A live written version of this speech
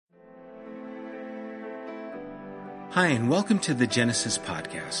Hi, and welcome to the Genesis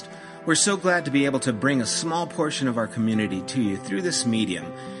Podcast. We're so glad to be able to bring a small portion of our community to you through this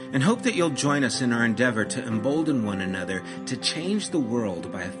medium, and hope that you'll join us in our endeavor to embolden one another to change the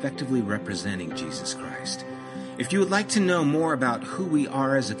world by effectively representing Jesus Christ. If you would like to know more about who we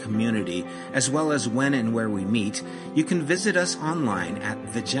are as a community, as well as when and where we meet, you can visit us online at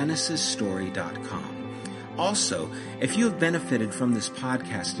thegenesisstory.com. Also, if you have benefited from this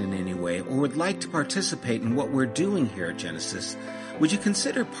podcast in any way or would like to participate in what we're doing here at Genesis, would you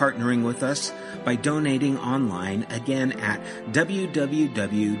consider partnering with us by donating online again at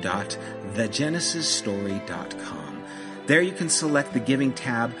www.thegenesisstory.com. There you can select the giving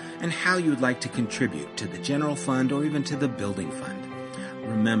tab and how you would like to contribute to the general fund or even to the building fund.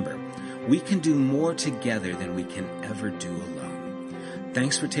 Remember, we can do more together than we can ever do alone.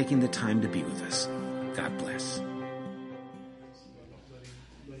 Thanks for taking the time to be with us. God bless.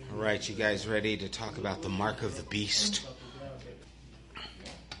 All right, you guys ready to talk about the mark of the beast?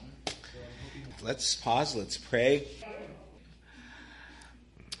 Let's pause, let's pray.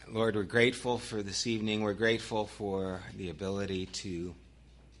 Lord, we're grateful for this evening. We're grateful for the ability to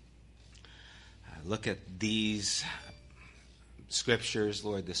look at these scriptures,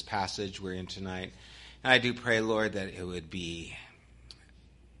 Lord, this passage we're in tonight. And I do pray, Lord, that it would be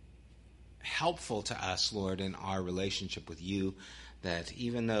helpful to us, Lord, in our relationship with you, that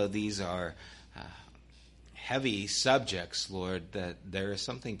even though these are heavy subjects, Lord, that there is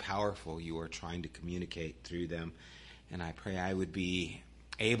something powerful you are trying to communicate through them. And I pray I would be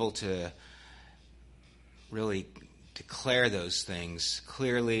able to really declare those things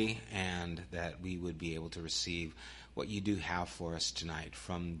clearly, and that we would be able to receive what you do have for us tonight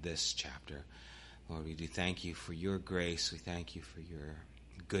from this chapter. Lord, we do thank you for your grace. We thank you for your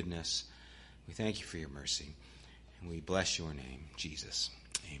goodness. We thank you for your mercy, and we bless your name, Jesus.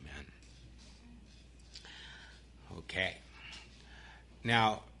 Amen. Okay.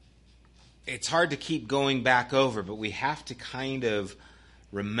 Now, it's hard to keep going back over, but we have to kind of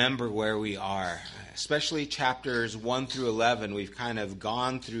remember where we are, especially chapters 1 through 11. We've kind of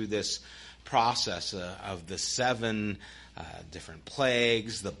gone through this process of the 7 different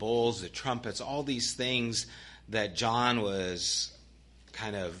plagues, the bowls, the trumpets, all these things that John was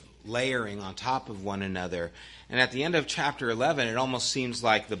kind of layering on top of one another. And at the end of chapter 11, it almost seems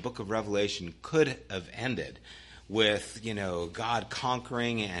like the book of Revelation could have ended with, God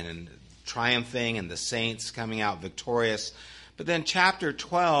conquering and triumphing and the saints coming out victorious. But then chapter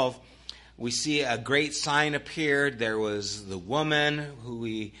 12, we see a great sign appeared. There was the woman who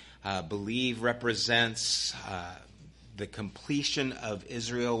we believe represents the completion of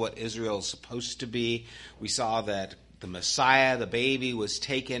Israel, what Israel is supposed to be. We saw that the Messiah, the baby, was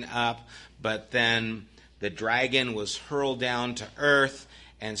taken up, but then the dragon was hurled down to earth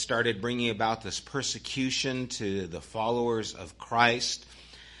and started bringing about this persecution to the followers of Christ.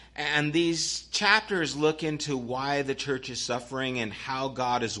 And these chapters look into why the church is suffering and how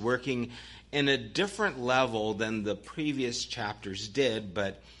God is working in a different level than the previous chapters did.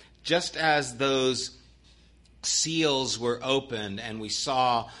 But just as those seals were opened and we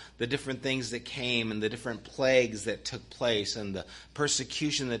saw the different things that came and the different plagues that took place and the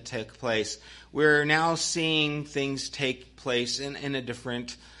persecution that took place, we're now seeing things take place in a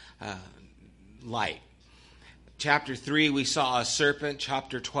different light. Chapter 3, we saw a serpent.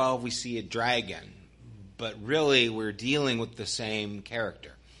 Chapter 12, we see a dragon. But really, we're dealing with the same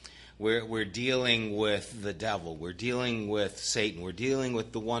character. We're dealing with the devil. We're dealing with Satan. We're dealing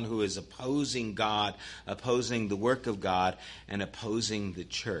with the one who is opposing God, opposing the work of God, and opposing the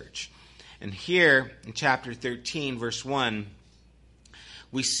church. And here, in chapter 13, verse 1,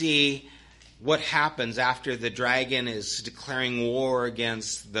 we see what happens after the dragon is declaring war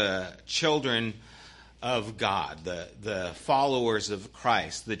against the children of God, the followers of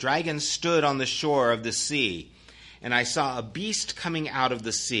Christ. The dragon stood on the shore of the sea, and I saw a beast coming out of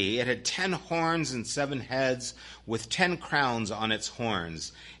the sea. It had 10 horns and 7 heads, with 10 crowns on its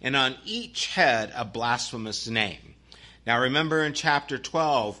horns, and on each head a blasphemous name. Now remember, in chapter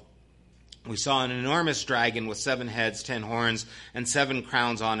 12, we saw an enormous dragon with 7 heads, 10 horns, and 7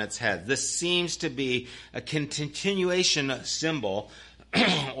 crowns on its head. This seems to be a continuation symbol,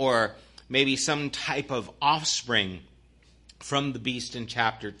 or maybe some type of offspring from the beast in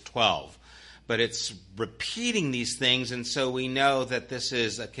chapter 12. But it's repeating these things, and so we know that this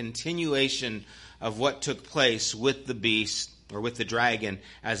is a continuation of what took place with the beast, or with the dragon,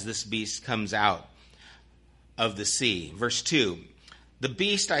 as this beast comes out of the sea. Verse 2, the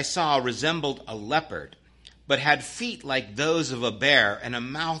beast I saw resembled a leopard, but had feet like those of a bear and a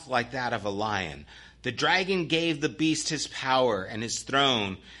mouth like that of a lion. The dragon gave the beast his power and his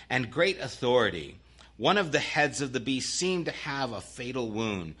throne and great authority. One of the heads of the beast seemed to have a fatal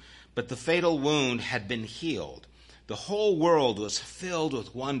wound, but the fatal wound had been healed. The whole world was filled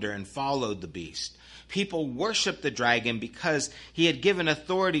with wonder and followed the beast. People worshiped the dragon because he had given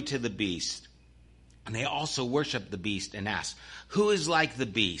authority to the beast. And they also worshiped the beast and asked, "Who is like the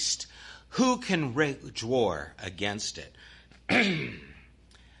beast? Who can wage war against it?"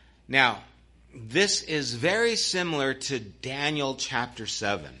 Now, this is very similar to Daniel chapter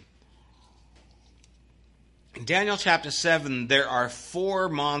 7. In Daniel chapter 7, there are 4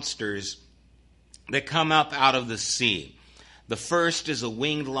 monsters that come up out of the sea. The first is a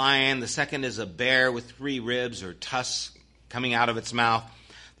winged lion. The second is a bear with 3 ribs or tusks coming out of its mouth.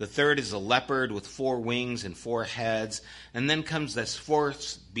 The third is a leopard with 4 wings and 4 heads. And then comes this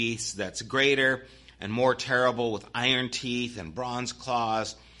 4th beast that's greater and more terrible with iron teeth and bronze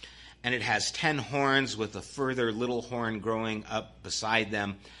claws. And it has 10 horns with a further little horn growing up beside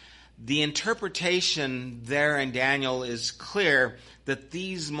them. The interpretation there in Daniel is clear that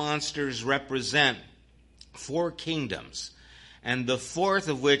these monsters represent 4 kingdoms, and the 4th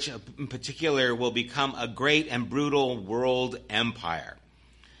of which in particular will become a great and brutal world empire.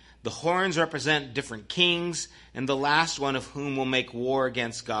 The horns represent different kings, and the last one of whom will make war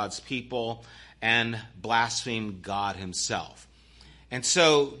against God's people and blaspheme God himself. And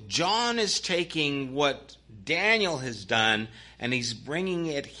so John is taking what Daniel has done and he's bringing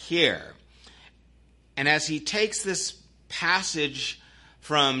it here. And as he takes this passage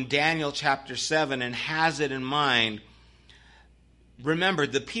from Daniel chapter 7 and has it in mind, remember,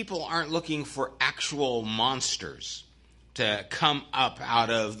 the people aren't looking for actual monsters to come up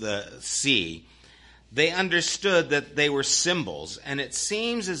out of the sea. They understood that they were symbols, and it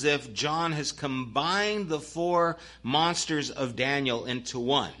seems as if John has combined the 4 monsters of Daniel into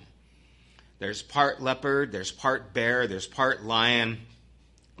one. There's part leopard, there's part bear, there's part lion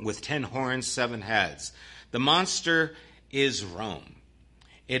with 10 horns, 7 heads. The monster is Rome.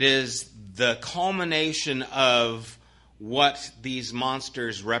 It is the culmination of what these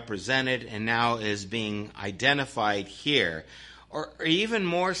monsters represented and now is being identified here. Or even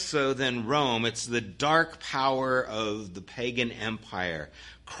more so than Rome, it's the dark power of the pagan empire,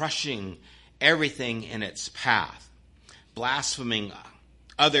 crushing everything in its path, blaspheming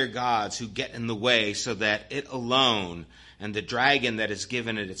other gods who get in the way so that it alone and the dragon that is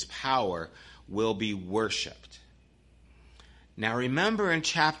given it its power will be worshipped. Now remember in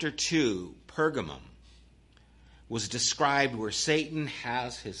chapter 2, Pergamum was described where Satan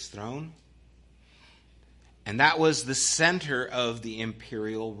has his throne. And that was the center of the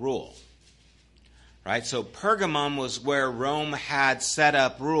imperial rule. Right? So Pergamum was where Rome had set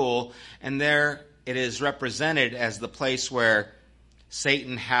up rule, and there it is represented as the place where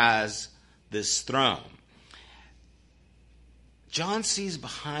Satan has this throne. John sees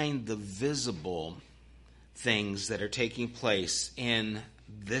behind the visible things that are taking place in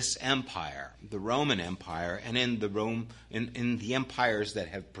this empire, the Roman Empire, and in the empires that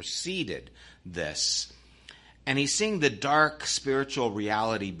have preceded this. And he's seeing the dark spiritual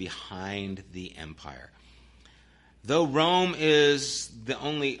reality behind the empire. Though Rome is the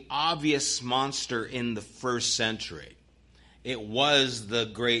only obvious monster in the first century, it was the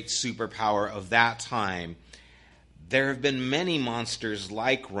great superpower of that time. There have been many monsters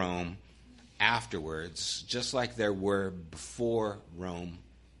like Rome afterwards, just like there were before Rome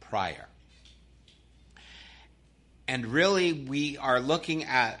prior. And really, we are looking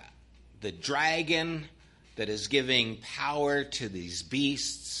at the dragon that is giving power to these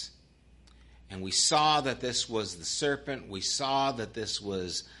beasts. And we saw that this was the serpent. We saw that this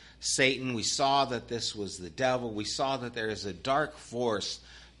was Satan. We saw that this was the devil. We saw that there is a dark force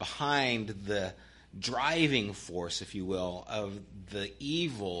behind the driving force, if you will, of the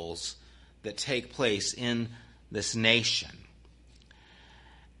evils that take place in this nation.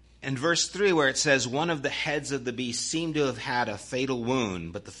 In verse 3, where it says, "One of the heads of the beast seemed to have had a fatal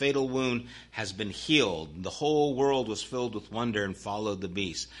wound, but the fatal wound has been healed. The whole world was filled with wonder and followed the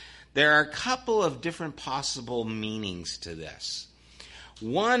beast." There are a couple of different possible meanings to this.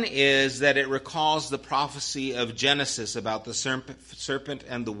 One is that it recalls the prophecy of Genesis about the serpent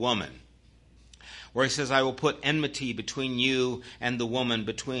and the woman, where he says, "I will put enmity between you and the woman,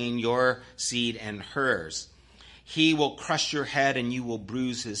 between your seed and hers. He will crush your head and you will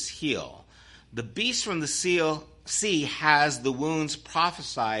bruise his heel." The beast from the sea has the wounds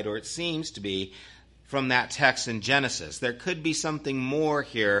prophesied, or it seems to be, from that text in Genesis. There could be something more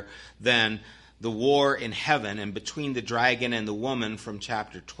here than the war in heaven and between the dragon and the woman from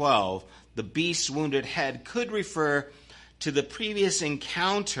chapter 12. The beast's wounded head could refer to the previous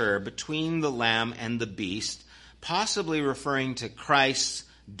encounter between the lamb and the beast, possibly referring to Christ's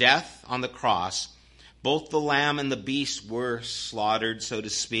death on the cross, Both the lamb and the beast were slaughtered, so to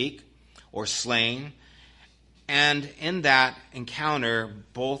speak, or slain. And in that encounter,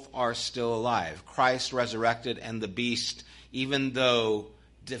 both are still alive. Christ resurrected, and the beast, even though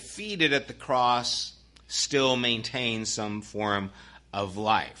defeated at the cross, still maintains some form of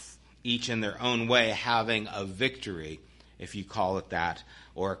life, each in their own way having a victory, if you call it that,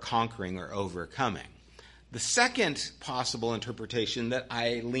 or conquering or overcoming. The second possible interpretation that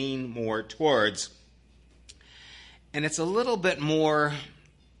I lean more towards, and it's a little bit more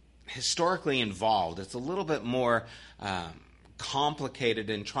historically involved, it's a little bit more complicated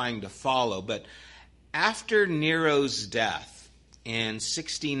in trying to follow, but after Nero's death in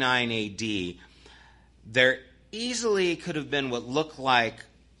 69 AD, there easily could have been what looked like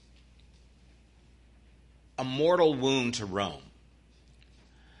a mortal wound to Rome.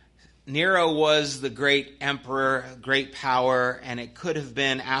 Nero was the great emperor, great power, and it could have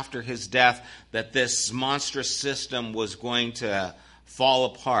been after his death that this monstrous system was going to fall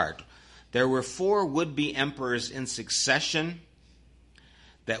apart. There were 4 would-be emperors in succession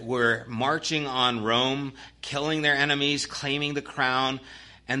that were marching on Rome, killing their enemies, claiming the crown,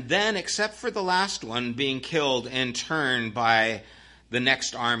 and then, except for the last one, being killed in turn by the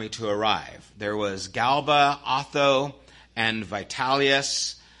next army to arrive. There was Galba, Otho, and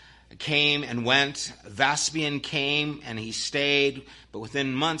Vitellius came and went. Vespasian came and he stayed, but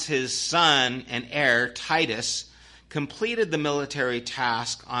within months his son and heir, Titus, completed the military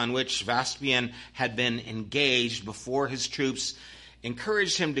task on which Vespasian had been engaged before his troops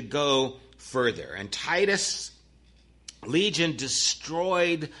encouraged him to go further. And Titus' legion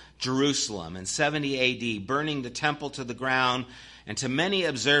destroyed Jerusalem in 70 AD, burning the temple to the ground, and to many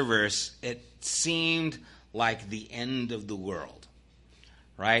observers it seemed like the end of the world.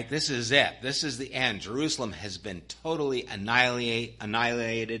 Right? This is it. This is the end. Jerusalem has been totally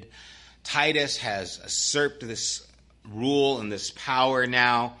annihilated. Titus has usurped this rule and this power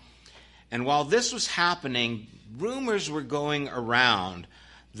now. And while this was happening, rumors were going around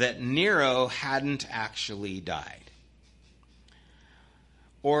that Nero hadn't actually died.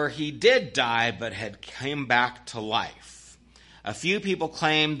 Or he did die, but had come back to life. A few people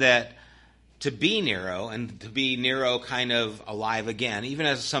claimed that to be Nero, and to be Nero kind of alive again, even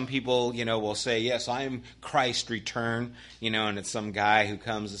as some people, will say, yes, I am Christ returned, and it's some guy who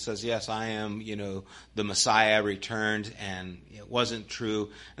comes and says, yes, I am, the Messiah returned, and it wasn't true.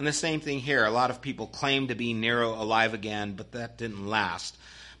 And the same thing here. A lot of people claim to be Nero alive again, but that didn't last.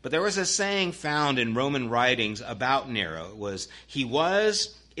 But there was a saying found in Roman writings about Nero. It was, he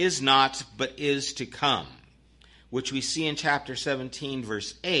was, is not, but is to come, which we see in chapter 17,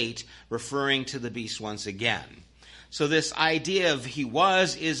 verse 8, referring to the beast once again. So this idea of he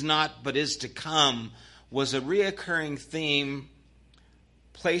was, is not, but is to come was a reoccurring theme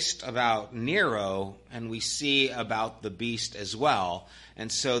placed about Nero, and we see about the beast as well. And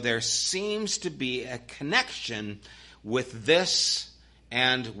so there seems to be a connection with this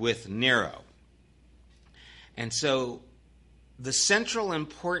and with Nero. And so the central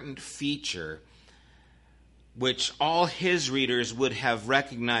important feature, which all his readers would have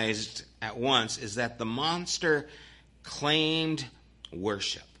recognized at once, is that the monster claimed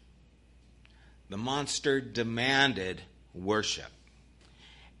worship. The monster demanded worship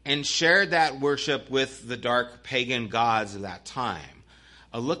and shared that worship with the dark pagan gods of that time.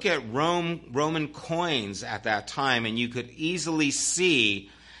 A look at Roman coins at that time, and you could easily see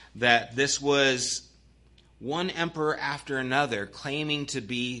that this was one emperor after another claiming to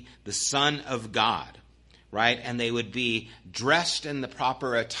be the Son of God. Right? And they would be dressed in the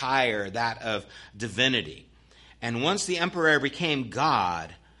proper attire, that of divinity. And once the emperor became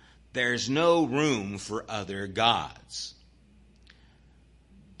God, there's no room for other gods.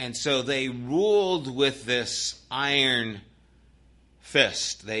 And so they ruled with this iron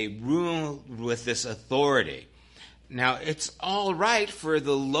fist. They ruled with this authority. Now, it's all right for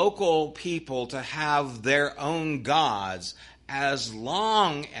the local people to have their own gods as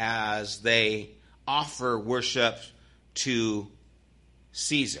long as they offer worship to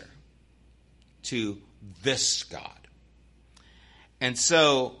Caesar, to this God. And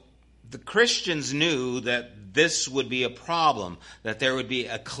so the Christians knew that this would be a problem, that there would be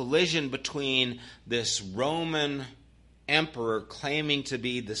a collision between this Roman emperor claiming to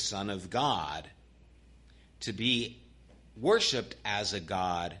be the Son of God, to be worshipped as a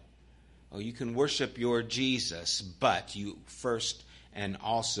God. Oh, you can worship your Jesus, but you first and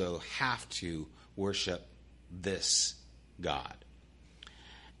also have to worship this God.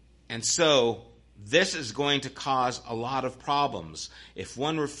 And so this is going to cause a lot of problems. If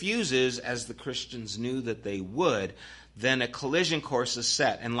one refuses, as the Christians knew that they would, then a collision course is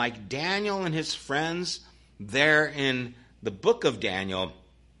set. And like Daniel and his friends there in the book of Daniel,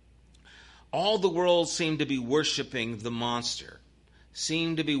 all the world seemed to be worshiping the monster,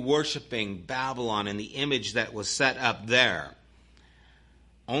 seemed to be worshiping Babylon and the image that was set up there.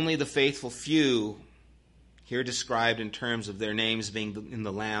 Only the faithful few, here described in terms of their names being in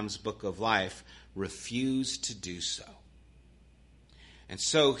the Lamb's book of life, refused to do so. And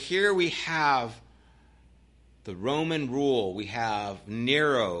so here we have the Roman rule, we have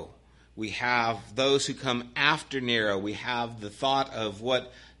Nero, we have those who come after Nero, we have the thought of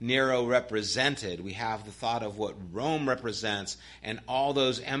what Nero represented, we have the thought of what Rome represents, and all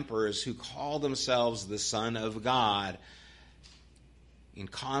those emperors who call themselves the Son of God, in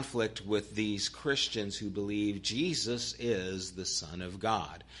conflict with these Christians who believe Jesus is the Son of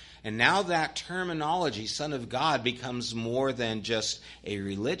God. And now that terminology, Son of God, becomes more than just a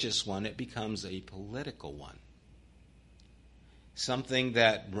religious one. It becomes a political one. Something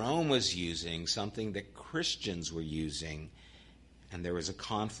that Rome was using, something that Christians were using, and there was a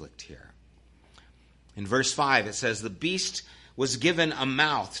conflict here. In verse 5, it says, "The beast was given a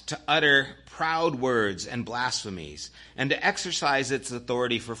mouth to utter proud words and blasphemies, and to exercise its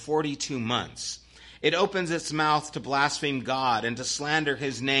authority for 42 months. It opens its mouth to blaspheme God and to slander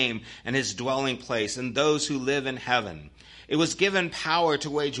his name and his dwelling place and those who live in heaven. It was given power to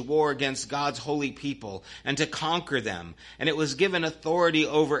wage war against God's holy people and to conquer them. And it was given authority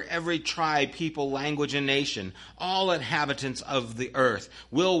over every tribe, people, language, and nation. All inhabitants of the earth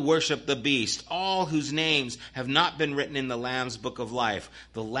will worship the beast, all whose names have not been written in the Lamb's book of life,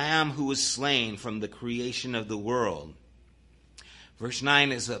 the Lamb who was slain from the creation of the world." Verse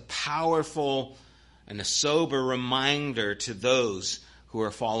 9 is a powerful and a sober reminder to those who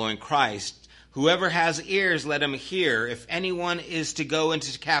are following Christ. "Whoever has ears, let him hear. If anyone is to go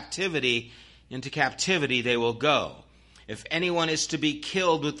into captivity they will go. If anyone is to be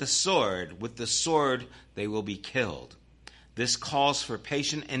killed with the sword they will be killed." This calls for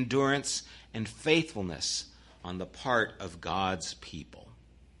patient endurance and faithfulness on the part of God's people.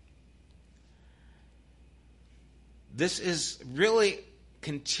 This is really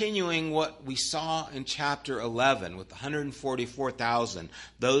continuing what we saw in chapter 11 with the 144,000,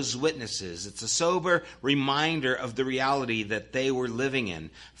 those witnesses. It's a sober reminder of the reality that they were living in.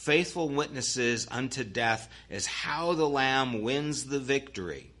 Faithful witnesses unto death is how the Lamb wins the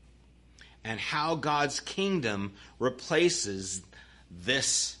victory and how God's kingdom replaces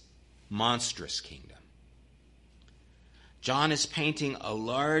this monstrous kingdom. John is painting a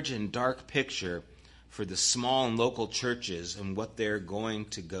large and dark picture for the small and local churches and what they're going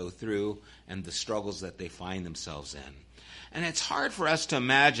to go through and the struggles that they find themselves in. And it's hard for us to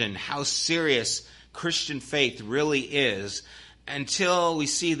imagine how serious Christian faith really is until we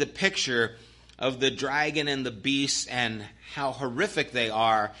see the picture of the dragon and the beast and how horrific they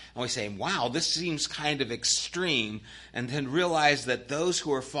are. And we say, wow, this seems kind of extreme. And then realize that those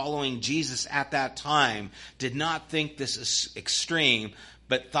who are following Jesus at that time did not think this is extreme,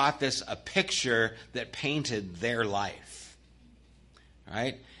 but thought this a picture that painted their life.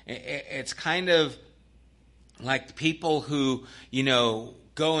 Right? It's kind of like people who,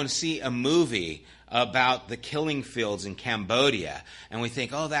 go and see a movie about the killing fields in Cambodia, and we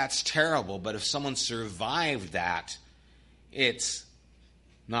think, oh, that's terrible, but if someone survived that, it's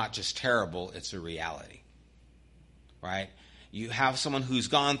not just terrible, it's a reality. Right? You have someone who's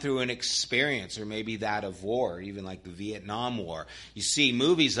gone through an experience, or maybe that of war, even like the Vietnam War. You see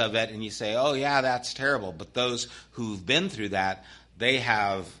movies of it and you say, oh yeah, that's terrible. But those who've been through that, they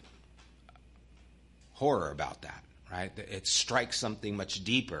have horror about that, right? It strikes something much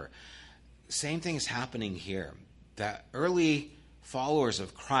deeper. Same thing is happening here. The early followers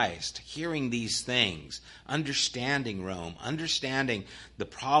of Christ, hearing these things, understanding Rome, understanding the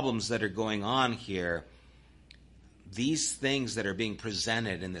problems that are going on here, these things that are being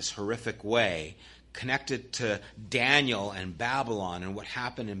presented in this horrific way, connected to Daniel and Babylon and what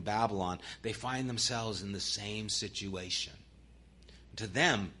happened in Babylon, they find themselves in the same situation. To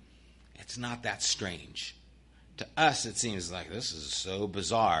them, it's not that strange. To us, it seems like this is so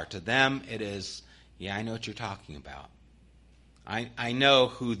bizarre. To them, it is, yeah, I know what you're talking about. I know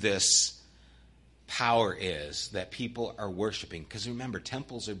who this power is that people are worshiping. Because remember,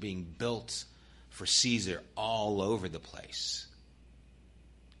 temples are being built for Caesar all over the place.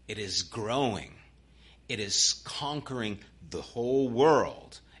 It is growing. It is conquering the whole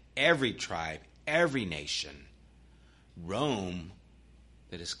world, every tribe, every nation. Rome,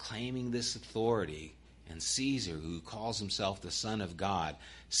 that is claiming this authority, and Caesar, who calls himself the Son of God,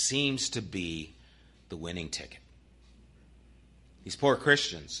 seems to be the winning ticket. These poor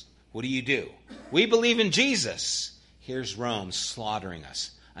Christians, what do? We believe in Jesus. Here's Rome slaughtering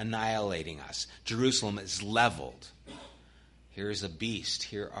us, annihilating us. Jerusalem is leveled. Here's a beast.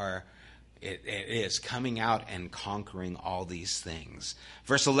 It is coming out and conquering all these things.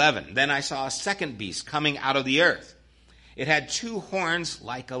 Verse 11, then I saw a second beast coming out of the earth. It had 2 horns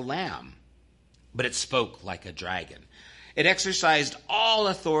like a lamb, but it spoke like a dragon. It exercised all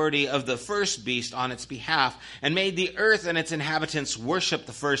authority of the first beast on its behalf and made the earth and its inhabitants worship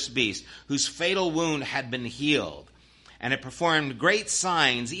the first beast, whose fatal wound had been healed. And it performed great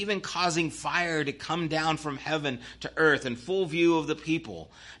signs, even causing fire to come down from heaven to earth in full view of the people.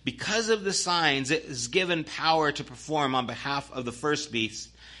 Because of the signs it is given power to perform on behalf of the first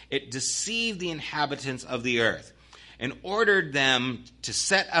beast, it deceived the inhabitants of the earth and ordered them to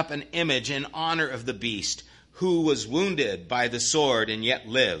set up an image in honor of the beast, who was wounded by the sword and yet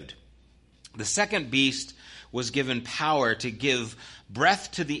lived. The second beast was given power to give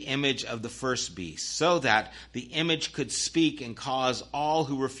breath to the image of the first beast, so that the image could speak and cause all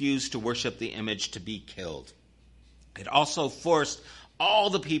who refused to worship the image to be killed. It also forced all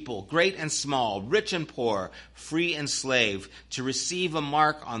the people, great and small, rich and poor, free and slave, to receive a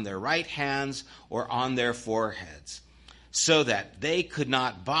mark on their right hands or on their foreheads, so that they could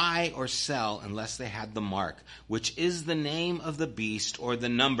not buy or sell unless they had the mark, which is the name of the beast or the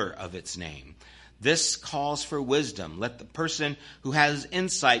number of its name. This calls for wisdom. Let the person who has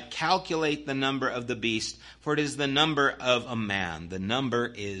insight calculate the number of the beast, for it is the number of a man. The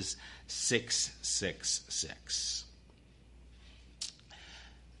number is 666.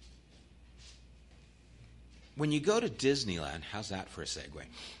 When you go to Disneyland, how's that for a segue?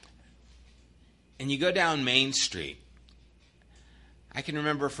 And you go down Main Street, I can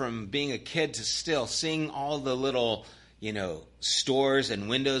remember from being a kid to still seeing all the little, stores and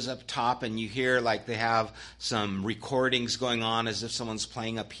windows up top, and you hear like they have some recordings going on as if someone's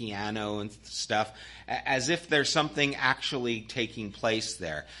playing a piano and stuff, as if there's something actually taking place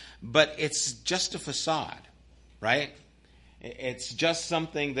there. But it's just a facade, right? It's just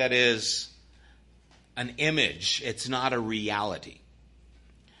something that is an image. It's not a reality.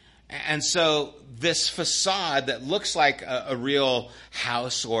 And so this facade that looks like a real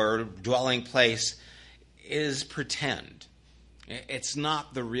house or dwelling place is pretend. It's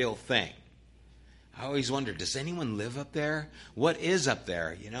not the real thing. I always wonder, does anyone live up there? What is up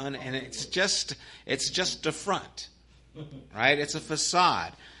there? And it's just a front, right? It's a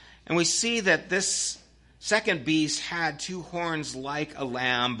facade. And we see that this second beast had 2 horns like a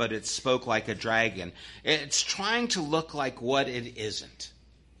lamb, but it spoke like a dragon. It's trying to look like what it isn't.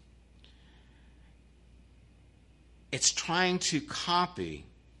 It's trying to copy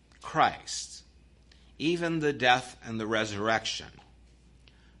Christ, even the death and the resurrection,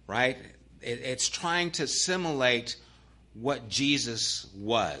 right? It's trying to simulate what Jesus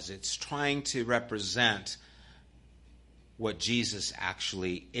was. It's trying to represent what Jesus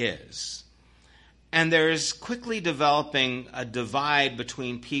actually is. And there's quickly developing a divide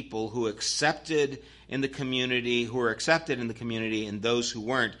between people who were accepted in the community, and those who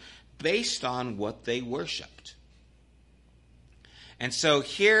weren't, based on what they worshiped. And so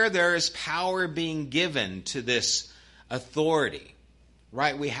here there is power being given to this authority,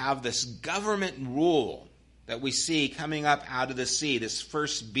 right? We have this government rule that we see coming up out of the sea, this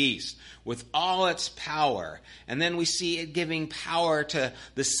first beast with all its power. And then we see it giving power to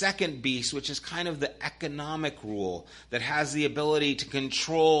the second beast, which is kind of the economic rule that has the ability to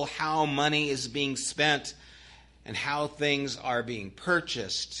control how money is being spent and how things are being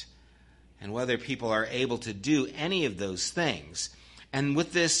purchased and whether people are able to do any of those things. And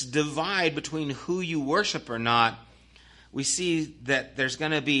with this divide between who you worship or not, we see that there's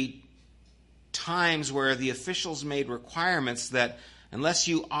going to be times where the officials made requirements that unless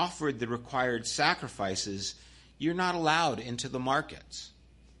you offered the required sacrifices, you're not allowed into the markets.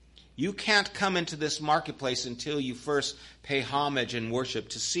 You can't come into this marketplace until you first pay homage and worship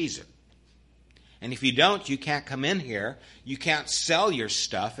to Caesar. And if you don't, you can't come in here, you can't sell your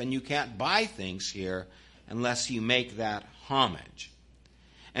stuff, and you can't buy things here unless you make that homage.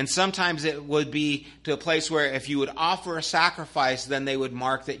 And sometimes it would be to a place where if you would offer a sacrifice, then they would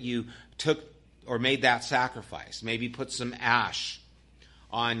mark that you took or made that sacrifice. Maybe put some ash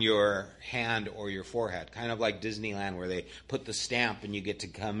on your hand or your forehead, kind of like Disneyland where they put the stamp and you get to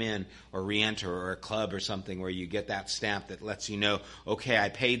come in or re-enter, or a club or something where you get that stamp that lets you know, okay, I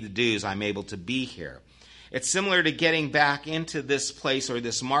paid the dues, I'm able to be here. It's similar to getting back into this place or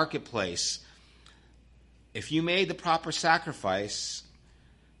this marketplace. If you made the proper sacrifice,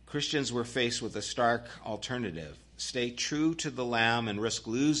 Christians were faced with a stark alternative. Stay true to the Lamb and risk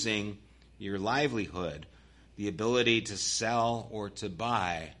losing your livelihood, the ability to sell or to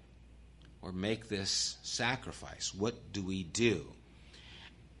buy, or make this sacrifice? What do we do?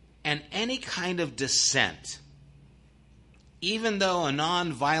 And any kind of dissent, even though a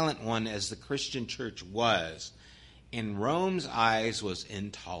non-violent one as the Christian church was, in Rome's eyes was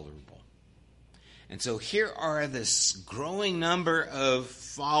intolerable. And so here are this growing number of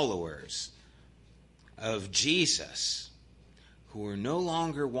followers of Jesus who are no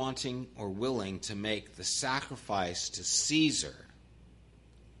longer wanting or willing to make the sacrifice to Caesar,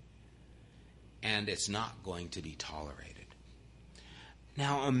 and it's not going to be tolerated.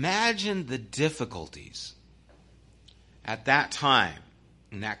 Now imagine the difficulties at that time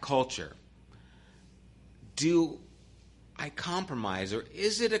in that culture. Do I compromise, or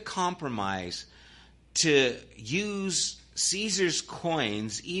is it a compromise to use Caesar's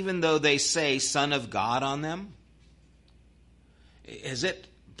coins even though they say Son of God on them? Is it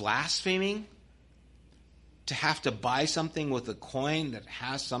blaspheming to have to buy something with a coin that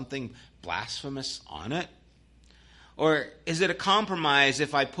has something blasphemous on it? Or is it a compromise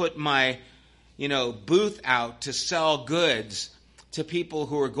if I put my, booth out to sell goods to people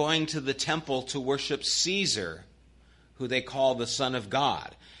who are going to the temple to worship Caesar, who they call the Son of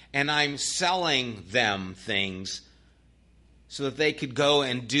God, and I'm selling them things so that they could go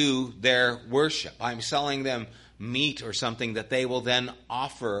and do their worship? I'm selling them meat or something that they will then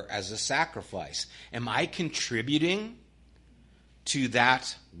offer as a sacrifice. Am I contributing to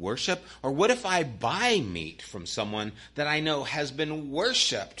that worship? Or what if I buy meat from someone that I know has been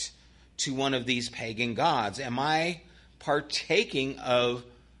worshipped to one of these pagan gods? Am I partaking of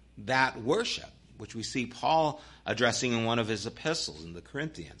that worship, which we see Paul addressing in one of his epistles in the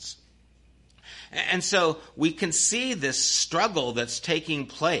Corinthians? And so we can see this struggle that's taking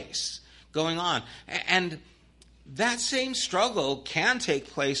place, going on. And that same struggle can take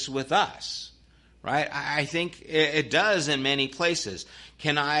place with us, right? I think it does in many places.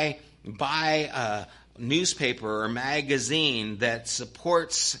 Can I buy a newspaper or magazine that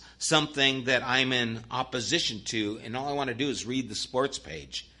supports something that I'm in opposition to, and all I want to do is read the sports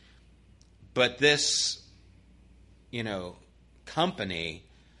page? But this, company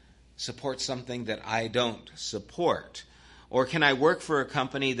supports something that I don't support. Or can I work for a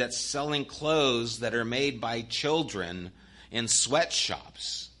company that's selling clothes that are made by children in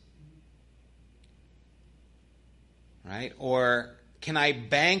sweatshops? Right? Or can I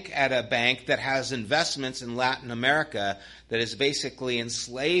bank at a bank that has investments in Latin America that is basically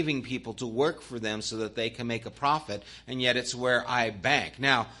enslaving people to work for them so that they can make a profit, and yet it's where I bank?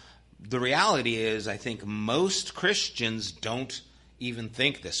 Now, the reality is, I think most Christians don't even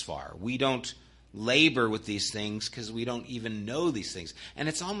think this far. We don't labor with these things because we don't even know these things. And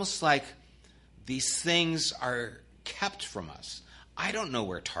it's almost like these things are kept from us. I don't know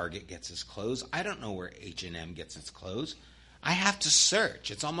where Target gets its clothes. I don't know where H&M gets its clothes. I have to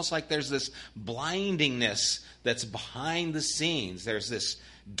search. It's almost like there's this blindingness that's behind the scenes. There's this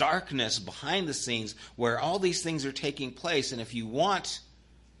darkness behind the scenes where all these things are taking place. And if you want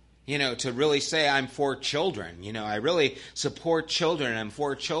to really say I'm for children, I really support children and I'm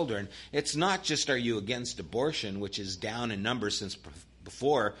for children, it's not just are you against abortion, which is down in numbers since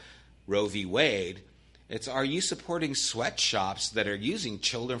before Roe v. Wade. It's, are you supporting sweatshops that are using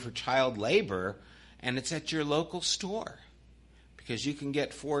children for child labor, and it's at your local store because you can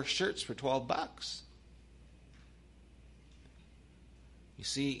get 4 shirts for $12. You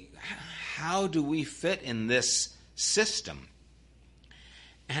see, how do we fit in this system?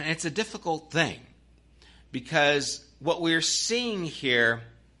 And it's a difficult thing, because what we're seeing here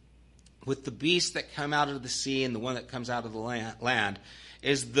with the beasts that come out of the sea and the one that comes out of the land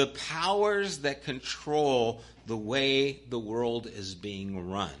is the powers that control the way the world is being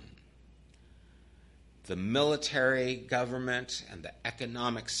run. The military, government, and the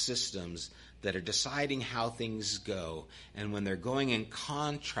economic systems that are deciding how things go. And when they're going in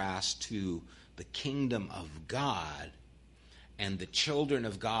contrast to the kingdom of God, and the children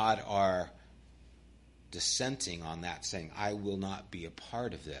of God are dissenting on that, saying, I will not be a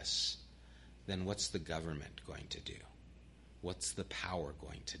part of this, then what's the government going to do? What's the power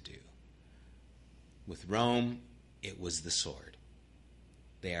going to do? With Rome, it was the sword.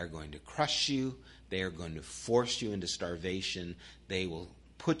 They are going to crush you. They are going to force you into starvation. They will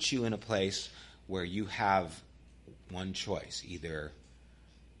put you in a place where you have one choice: either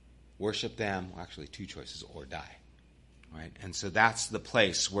worship them, well, actually 2 choices, or die. Right? And so that's the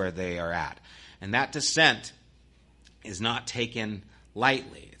place where they are at. And that dissent is not taken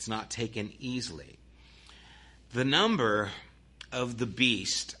lightly. It's not taken easily. The number of the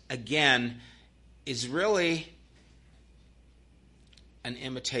beast, again, is really an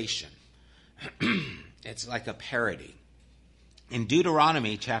imitation. It's like a parody. In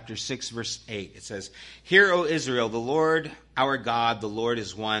Deuteronomy chapter 6, verse 8, it says, "Hear, O Israel, the Lord our God, the Lord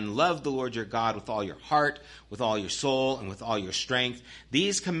is one. Love the Lord your God with all your heart, with all your soul, and with all your strength.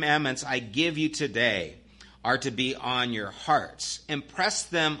 These commandments I give you today are to be on your hearts. Impress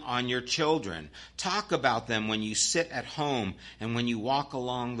them on your children. Talk about them when you sit at home and when you walk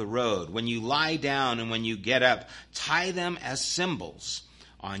along the road, when you lie down and when you get up. Tie them as symbols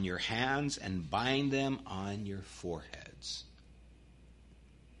on your hands and bind them on your foreheads."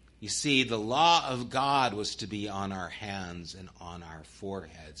 You see, the law of God was to be on our hands and on our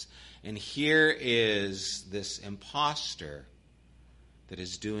foreheads. And here is this impostor that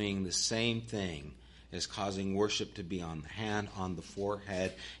is doing the same thing, is causing worship to be on the hand, on the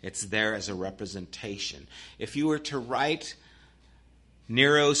forehead. It's there as a representation. If you were to write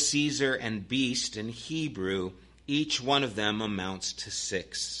Nero, Caesar, and beast in Hebrew, each one of them amounts to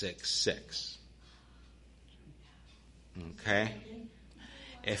 666. Okay?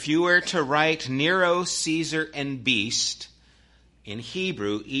 If you were to write Nero, Caesar, and beast in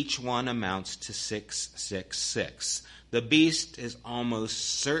Hebrew, each one amounts to 666. The beast is almost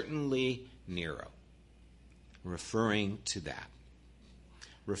certainly Nero, referring to that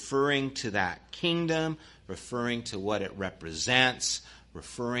kingdom, referring to what it represents,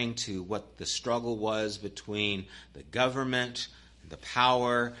 referring to what the struggle was between the government, the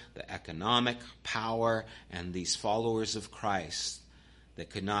power, the economic power, and these followers of Christ that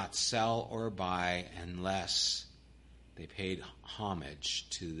could not sell or buy unless they paid homage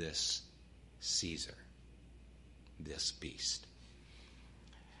to this Caesar, this beast.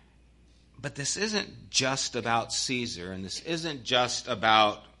 But this isn't just about Caesar, and this isn't just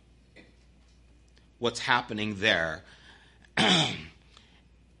about what's happening there.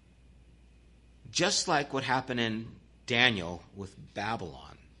 Just like what happened in Daniel with Babylon.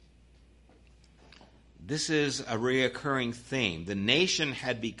 This is a reoccurring theme. The nation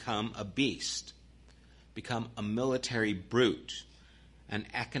had become a beast, become a military brute, an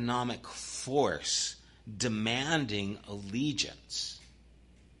economic force demanding allegiance.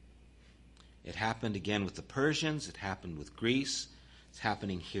 It happened again with the Persians. It happened with Greece. It's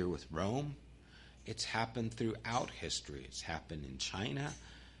happening here with Rome. It's happened throughout history. It's happened in China.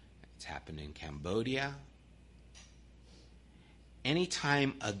 It's happened in Cambodia.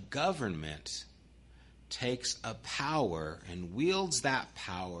 Anytime a government takes a power and wields that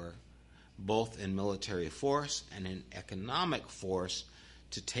power both in military force and in economic force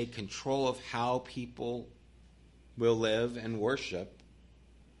to take control of how people will live and worship,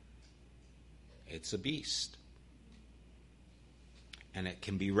 it's a beast. And it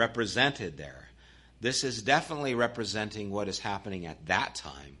can be represented there. This is definitely representing what is happening at that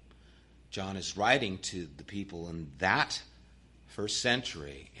time. John is writing to the people in that first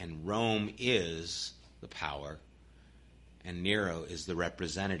century, and Rome is the power, and Nero is the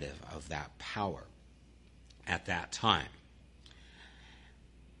representative of that power at that time.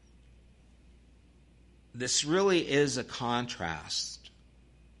 This really is a contrast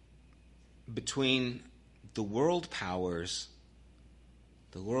between the world powers,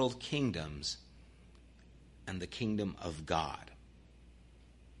 the world kingdoms, and the kingdom of God.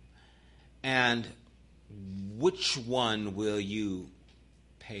 And which one will you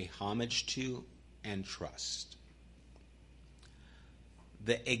pay homage to and trust?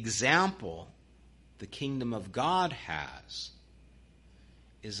 The example the kingdom of God has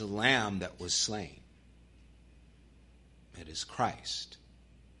is a lamb that was slain. It is Christ,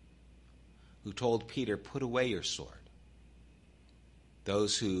 who told Peter, "Put away your sword.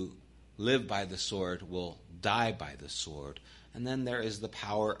 Those who live by the sword will die by the sword." And then there is the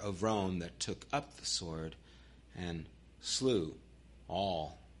power of Rome that took up the sword and slew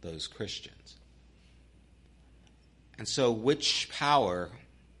all those Christians. And so which power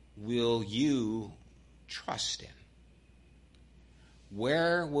will you trust in?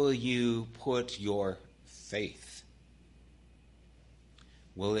 Where will you put your faith?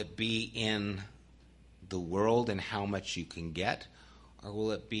 Will it be in the world and how much you can get? Or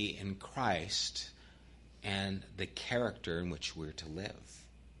will it be in Christ and the character in which we're to live?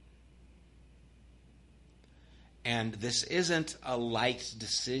 And this isn't a light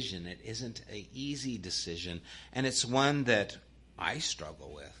decision. It isn't an easy decision. And it's one that I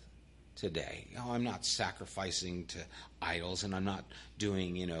struggle with today. I'm not sacrificing to idols, and I'm not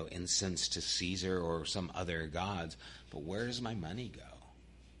doing, incense to Caesar or some other gods. But where does my money go?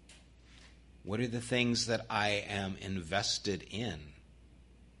 What are the things that I am invested in?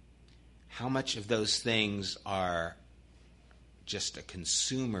 How much of those things are just a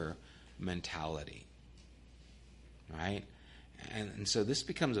consumer mentality? Right? And so this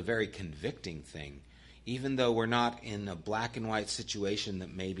becomes a very convicting thing. even though we're not in a black and white situation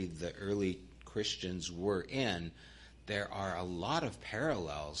that maybe the early Christians were in, there are a lot of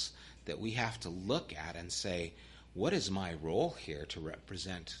parallels that we have to look at and say, what is my role here to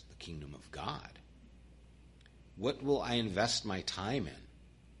represent the kingdom of God? What will I invest my time in?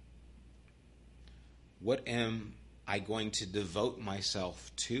 What am I going to devote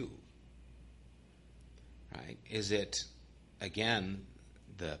myself to? Right? Is it, again,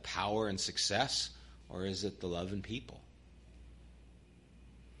 the power and success, or is it the love and people?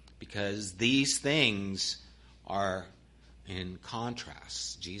 Because these things are in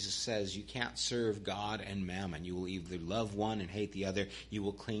contrast. Jesus says you can't serve God and mammon. You will either love one and hate the other. You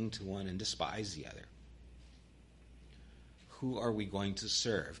will cling to one and despise the other. Who are we going to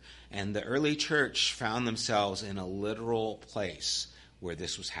serve? And the early church found themselves in a literal place where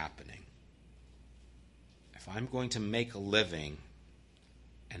this was happening. If I'm going to make a living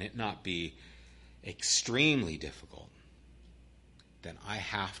and it not be extremely difficult, then I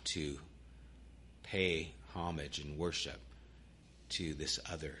have to pay homage and worship to this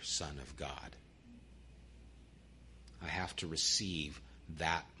other Son of God. I have to receive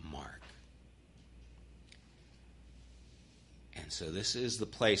that mark. And so this is the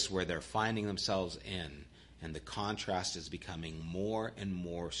place where they're finding themselves in, and the contrast is becoming more and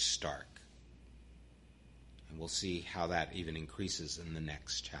more stark. And we'll see how that even increases in the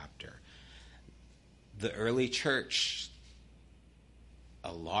next chapter. The early church,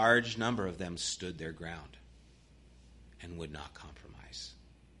 a large number of them stood their ground and would not compromise,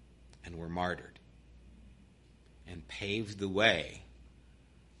 and were martyred, and paved the way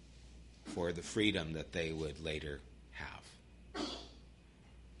for the freedom that they would later have.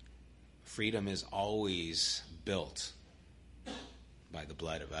 Freedom is always built by the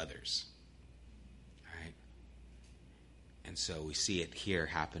blood of others. Right? And so we see it here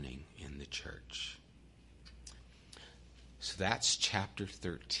happening in the church. So that's chapter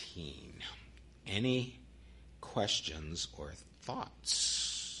 13. Any questions or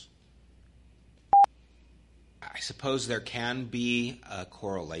thoughts? I suppose there can be a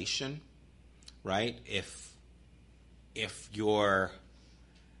correlation, right? If your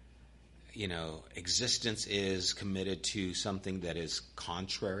existence is committed to something that is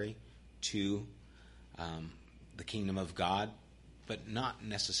contrary to the kingdom of God, but not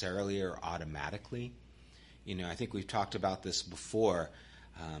necessarily or automatically. I think we've talked about this before.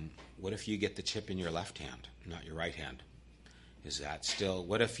 What if you get the chip in your left hand, not your right hand? Is that still,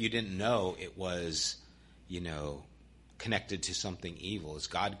 what if you didn't know it was, connected to something evil? Is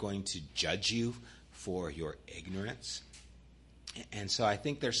God going to judge you for your ignorance? And so I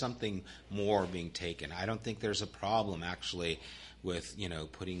think there's something more being taken. I don't think there's a problem actually with,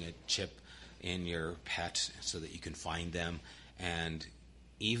 putting a chip in your pet so that you can find them, and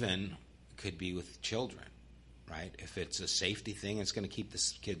even could be with children, right? If it's a safety thing, it's going to keep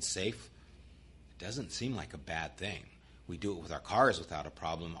the kids safe. It doesn't seem like a bad thing. We do it with our cars without a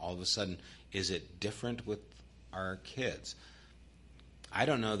problem. All of a sudden, is it different with our kids? I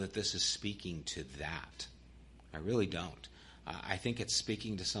don't know that this is speaking to that. I really don't. I think it's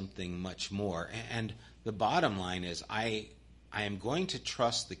speaking to something much more. And the bottom line is I am going to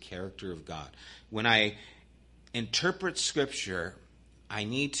trust the character of God. When I interpret Scripture, I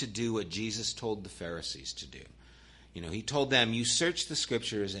need to do what Jesus told the Pharisees to do. He told them, you search the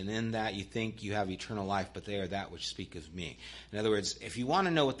Scriptures, and in that you think you have eternal life, but they are that which speak of me. In other words, if you want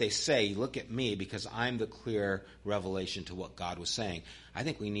to know what they say, you look at me, because I'm the clear revelation to what God was saying. I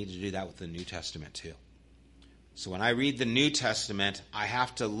think we need to do that with the New Testament too. So when I read the New Testament, I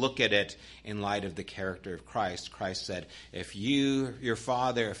have to look at it in light of the character of Christ. Christ said, if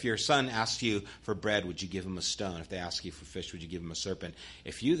your son asks you for bread, would you give him a stone? If they ask you for fish, would you give him a serpent?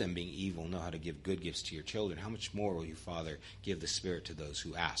 If you then, being evil, know how to give good gifts to your children, how much more will your Father give the Spirit to those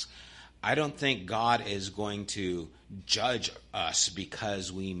who ask? I don't think God is going to judge us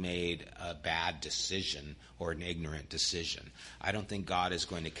because we made a bad decision or an ignorant decision. I don't think God is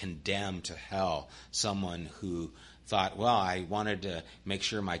going to condemn to hell someone who thought, well, I wanted to make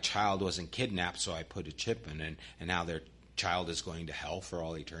sure my child wasn't kidnapped, so I put a chip in, and now their child is going to hell for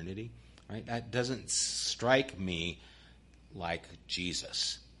all eternity. Right? That doesn't strike me like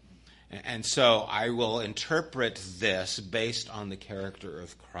Jesus. And so I will interpret this based on the character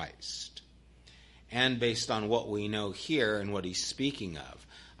of Christ and based on what we know here and what he's speaking of.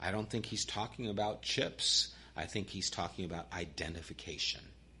 I don't think he's talking about chips. I think he's talking about identification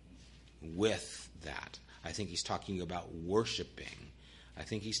with that. I think he's talking about worshiping. I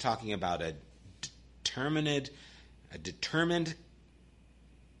think he's talking about a determined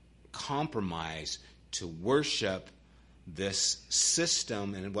compromise to worship this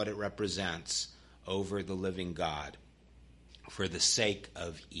system and what it represents over the living God for the sake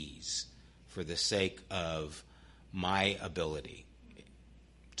of ease, for the sake of my ability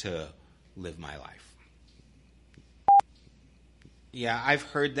to live my life. Yeah, I've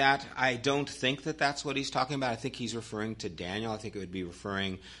heard that. I don't think that that's what he's talking about. I think he's referring to Daniel. I think it would be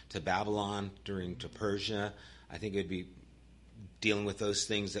referring to Babylon, to Persia. I think it would be dealing with those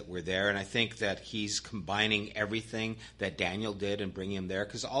things that were there. And I think that he's combining everything that Daniel did and bringing him there,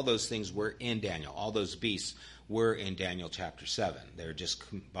 because all those things were in Daniel. All those beasts were in Daniel chapter 7. They're just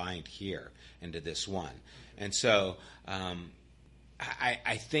combined here into this one. And so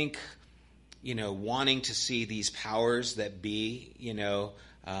I think, wanting to see these powers that be,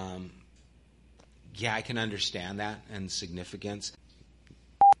 I can understand that and significance.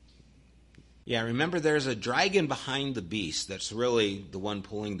 Yeah, remember there's a dragon behind the beast that's really the one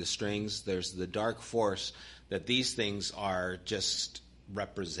pulling the strings. There's the dark force that these things are just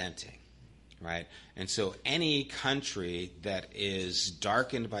representing, right? And so any country that is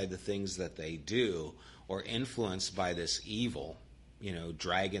darkened by the things that they do or influenced by this evil,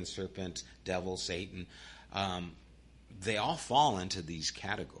 dragon, serpent, devil, Satan, they all fall into these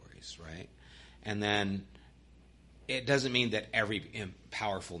categories, right? And then it doesn't mean that every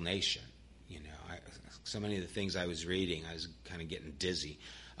powerful nation, so many of the things I was reading, I was kind of getting dizzy,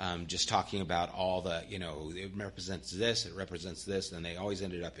 just talking about all the, it represents this, and they always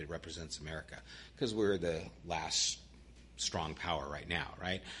ended up, it represents America, because we're the last strong power right now,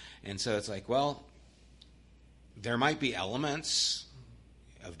 right? And so it's like, well, there might be elements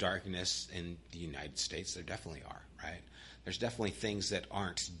of darkness in the United States. There definitely are, right? There's definitely things that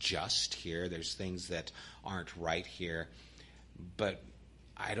aren't just here. There's things that aren't right here. But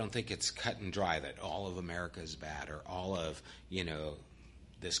I don't think it's cut and dry that all of America is bad or all of,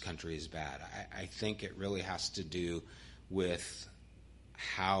 this country is bad. I think it really has to do with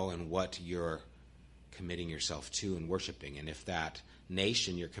how and what you're committing yourself to and worshiping. And if that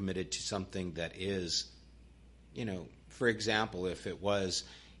nation, you're committed to something that is, for example, if it was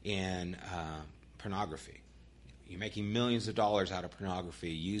in pornography, you're making millions of dollars out of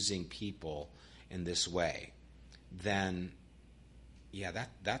pornography using people in this way, then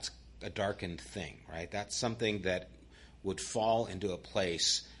that's a darkened thing, right? That's something that would fall into a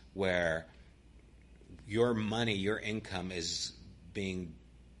place where your money, your income is being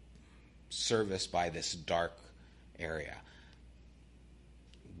serviced by this dark area.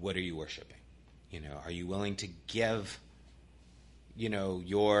 What are you worshiping? Are you willing to give,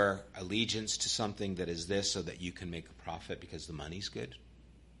 your allegiance to something that is this so that you can make a profit because the money's good?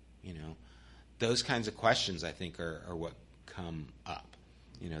 Those kinds of questions, I think, are what come up,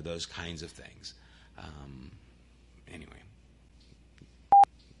 those kinds of things. Anyway.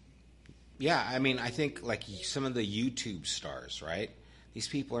 Yeah, I think like some of the YouTube stars, right? These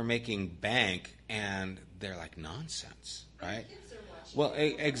people are making bank and they're like nonsense, right? Well,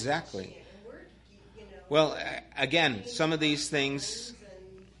 exactly. Well, again, some of these things.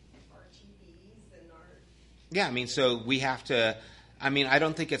 Yeah, so we have to. I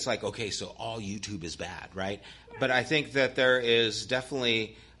don't think it's like, okay, so all YouTube is bad, right? But I think that there is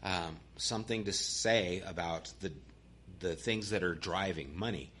definitely something to say about the things that are driving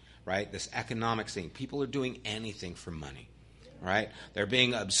money, right? This economics thing. People are doing anything for money, right? They're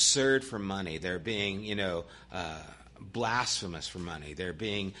being absurd for money. They're being, blasphemous for money. They're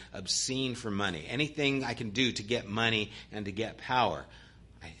being obscene for money. Anything I can do to get money and to get power.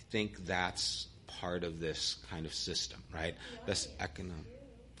 I think that's part of this kind of system, right? This economic.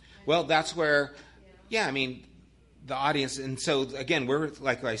 Well, that's where, the audience, and so again, we're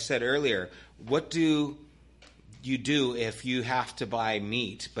like I said earlier, what do you do if you have to buy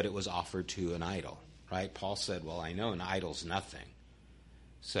meat, but it was offered to an idol, right? Paul said, well, I know an idol's nothing.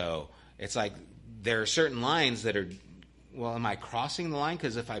 So it's like there are certain lines that are, well, am I crossing the line?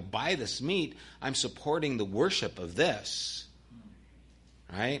 Because if I buy this meat, I'm supporting the worship of this,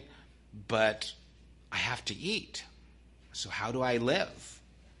 right? But I have to eat. So how do I live?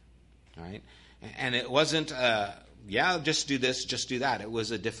 Right? And it wasn't, just do this, just do that. It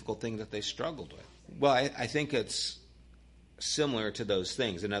was a difficult thing that they struggled with. Well, I think it's similar to those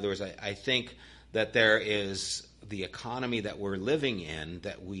things. In other words, I think that there is the economy that we're living in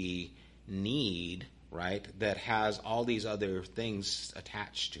that we need, right, that has all these other things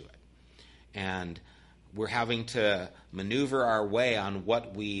attached to it. And we're having to maneuver our way on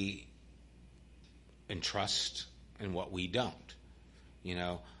what we entrust and what we don't.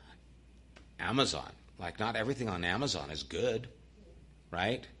 Amazon, like not everything on Amazon is good,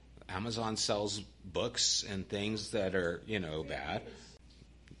 right? Amazon sells books and things that are, bad.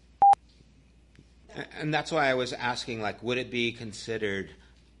 And that's why I was asking, like, would it be considered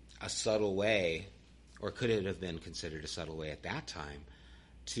a subtle way, or could it have been considered a subtle way at that time,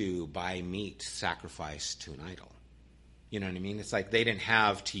 to buy meat sacrificed to an idol? You know what I mean? It's like they didn't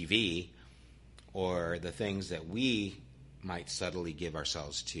have TV or the things that we might subtly give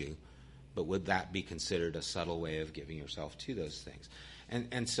ourselves to, but would that be considered a subtle way of giving yourself to those things?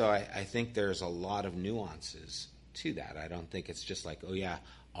 And so I think there's a lot of nuances to that. I don't think it's just like, oh yeah,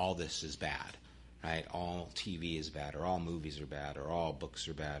 all this is bad, right? All TV is bad, or all movies are bad, or all books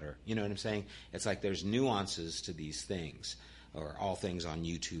are bad, or, you know what I'm saying? It's like there's nuances to these things, or all things on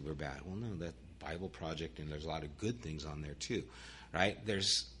YouTube are bad. Well, no, that Bible Project, and there's a lot of good things on there too, right?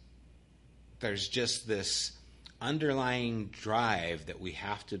 There's just this underlying drive that we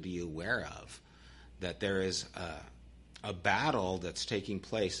have to be aware of, that there is a battle that's taking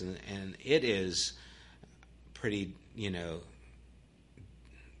place, and it is pretty,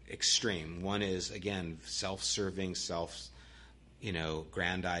 extreme. One is, again, self-serving,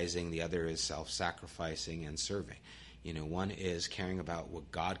 grandizing. The other is self-sacrificing and serving. One is caring about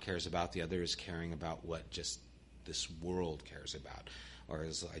what God cares about. The other is caring about what just this world cares about. Or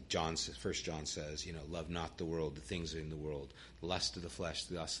as like First John says, love not the world, the things in the world, the lust of the flesh,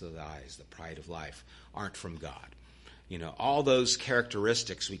 the lust of the eyes, the pride of life aren't from God. All those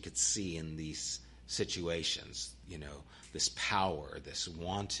characteristics we could see in these situations, this power, this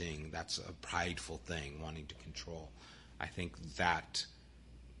wanting, that's a prideful thing, wanting to control. I think that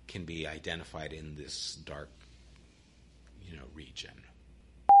can be identified in this dark, region.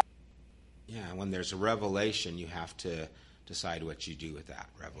 Yeah, when there's a revelation, you have to decide what you do with that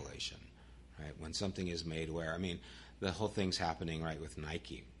revelation, right? When something is made aware, the whole thing's happening right with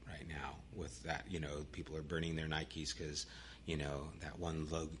Nike right now. With that, people are burning their Nikes because, that one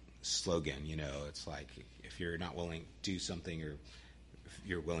slogan, it's like if you're not willing to do something, or if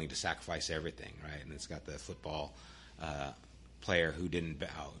you're willing to sacrifice everything, right? And it's got the football player who didn't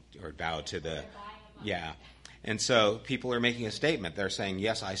bow to the, yeah. And so people are making a statement. They're saying,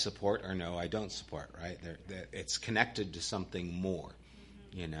 yes, I support, or no, I don't support, right? It's connected to something more,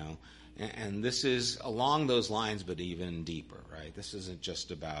 And this is along those lines, but even deeper, right? This isn't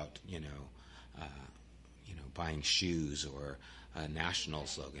just about, buying shoes or a national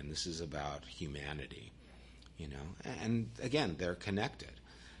slogan. This is about humanity, And again, they're connected.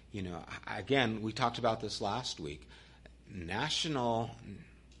 Again, we talked about this last week. National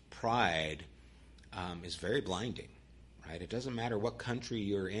pride is very blinding, right? It doesn't matter what country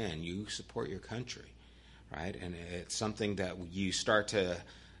you're in, you support your country, right? And it's something that you start to,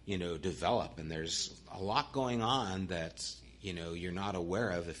 develop, and there's a lot going on that, you're not aware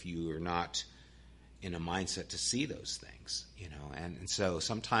of if you are not in a mindset to see those things, and so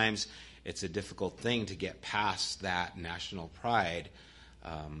sometimes it's a difficult thing to get past that national pride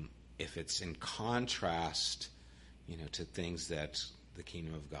if it's in contrast, to things that the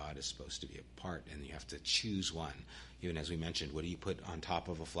kingdom of God is supposed to be a part, and you have to choose one. Even as we mentioned, what do you put on top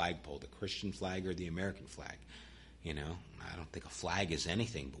of a flagpole, the Christian flag or the American flag? I don't think a flag is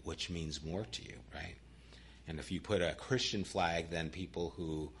anything but which means more to you, right? And if you put a Christian flag, then people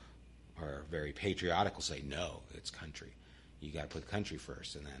who are very patriotic will say, no, it's country. You got to put country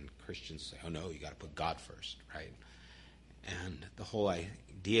first. And then Christians say, oh no, you got to put God first, right? And the whole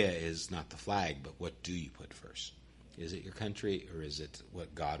idea is not the flag, but what do you put first? Is it your country, or is it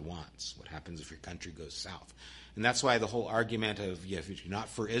what God wants? What happens if your country goes south? And that's why the whole argument of, if you're not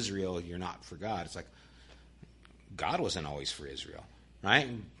for Israel, you're not for God. It's like, God wasn't always for Israel, right?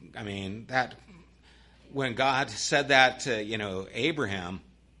 That when God said that to, Abraham,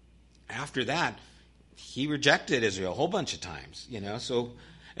 after that, he rejected Israel a whole bunch of times, So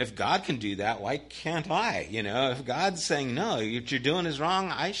if God can do that, why can't I? If God's saying, no, what you're doing is wrong,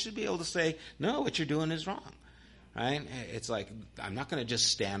 I should be able to say, no, what you're doing is wrong. Right? It's like, I'm not going to just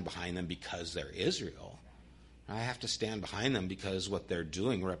stand behind them because they're Israel. I have to stand behind them because what they're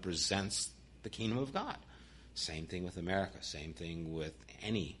doing represents the kingdom of God. Same thing with America. Same thing with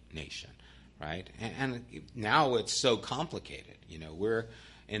any nation. Right? And now it's so complicated. We're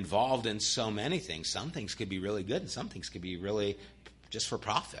involved in so many things. Some things could be really good, and some things could be really just for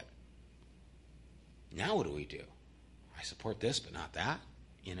profit. Now what do? I support this, but not that.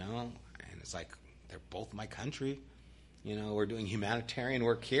 And it's like, they're both my country. We're doing humanitarian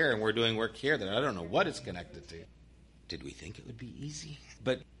work here, and we're doing work here that I don't know what it's connected to. Did we think it would be easy?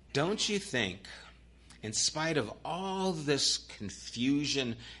 But don't you think, in spite of all this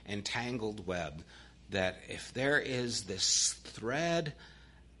confusion and tangled web, that if there is this thread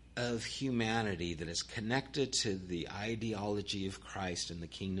of humanity that is connected to the ideology of Christ and the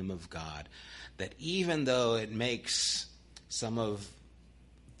kingdom of God, that even though it makes some of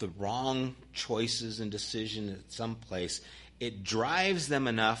the wrong choices and decisions at some place, it drives them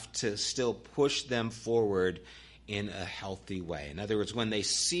enough to still push them forward in a healthy way. In other words, when they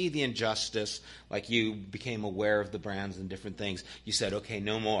see the injustice, like you became aware of the brands and different things, you said, okay,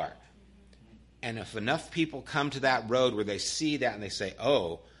 no more. And if enough people come to that road where they see that and they say,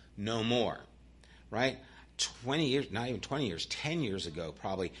 oh, no more, right? 20 years, not even 20 years, 10 years ago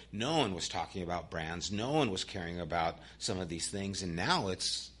probably, no one was talking about brands. No one was caring about some of these things. And now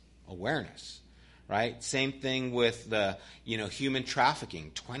it's awareness, right? Same thing with the, human trafficking.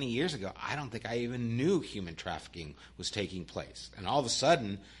 20 years ago, I don't think I even knew human trafficking was taking place. And all of a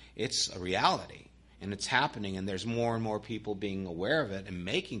sudden, it's a reality. And it's happening, and there's more and more people being aware of it and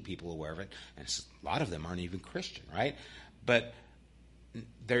making people aware of it. And a lot of them aren't even Christian, right? But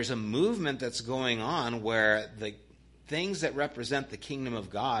there's a movement that's going on where the things that represent the kingdom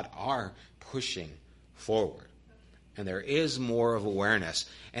of God are pushing forward. And there is more of awareness.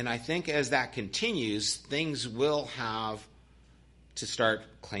 And I think as that continues, things will have to start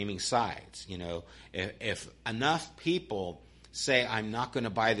claiming sides. If enough people say, I'm not going to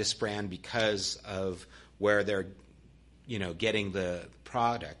buy this brand because of where they're, getting the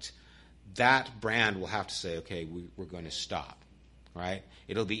product, that brand will have to say, okay, we're going to stop, right?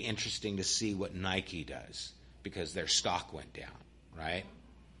 It'll be interesting to see what Nike does because their stock went down, right?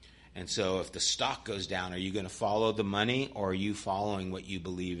 And so if the stock goes down, are you going to follow the money, or are you following what you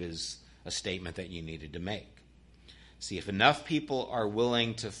believe is a statement that you needed to make? See, if enough people are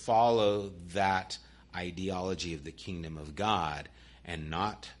willing to follow that ideology of the kingdom of God and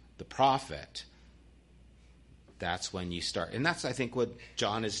not the prophet, that's when you start. And that's, I think, what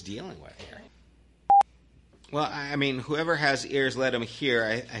John is dealing with here. Well, I mean, whoever has ears, let him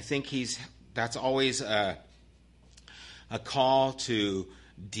hear. I think that's always a call to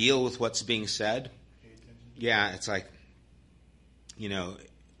deal with what's being said. Yeah, it's like,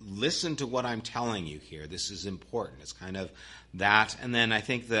 listen to what I'm telling you here. This is important. It's kind of that. And then I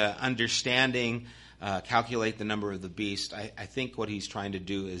think the understanding, calculate the number of the beast. I think what he's trying to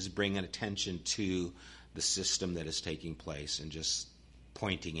do is bring an attention to the system that is taking place and just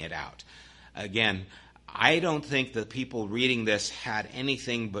pointing it out. Again, I don't think the people reading this had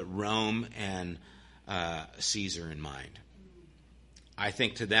anything but Rome and Caesar in mind. I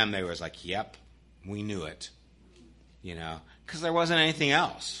think to them they was like, yep, we knew it, because there wasn't anything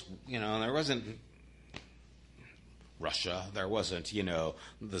else. There wasn't Russia, there wasn't,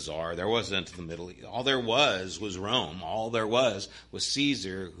 the Tsar, there wasn't the Middle East. All there was Rome. All there was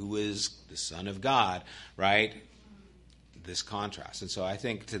Caesar, who is the Son of God, right? This contrast. And so I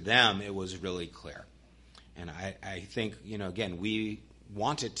think to them it was really clear. And I think, again, we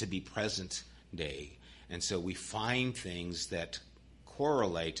want it to be present day. And so we find things that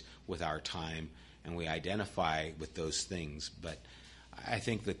correlate with our time, and we identify with those things. But I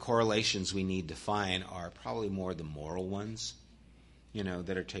think the correlations we need to find are probably more the moral ones,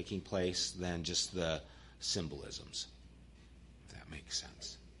 that are taking place than just the symbolisms, if that makes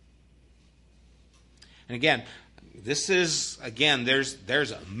sense. And again, there's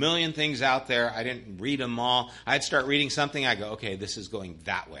a million things out there. I didn't read them all. I'd start reading something, I go, okay, this is going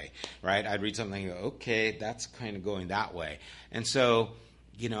that way, right? I'd read something and go, okay, that's kind of going that way. And so,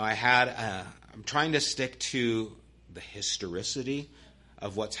 I'm trying to stick to the historicity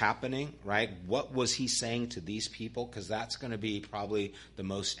of what's happening, right? What was he saying to these people? Because that's going to be probably the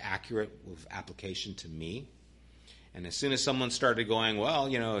most accurate of application to me. And as soon as someone started going, well,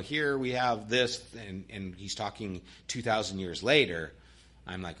 here we have this, and he's talking 2,000 years later,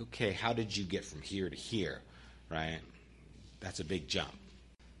 I'm like, okay, how did you get from here to here, right? That's a big jump.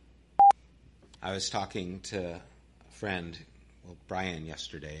 I was talking to a friend, Brian,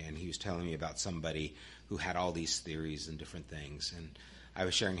 yesterday, and he was telling me about somebody who had all these theories and different things. And I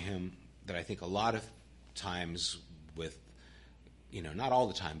was sharing him that I think a lot of times with, not all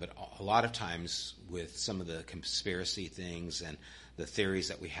the time, but a lot of times with some of the conspiracy things and the theories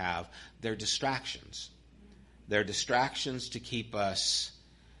that we have, they're distractions. They're distractions to keep us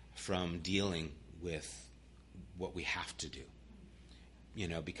from dealing with what we have to do.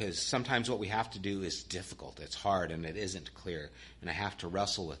 Because sometimes what we have to do is difficult, it's hard, and it isn't clear, and I have to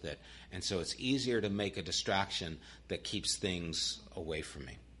wrestle with it. And so it's easier to make a distraction that keeps things away from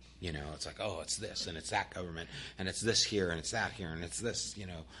me. It's like, oh, it's this, and it's that government, and it's this here, and it's that here, and it's this,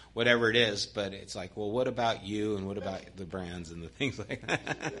 whatever it is. But it's like, well, what about you, and what about the brands and the things like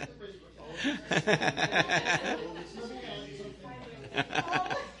that?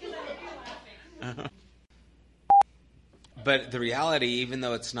 But the reality, even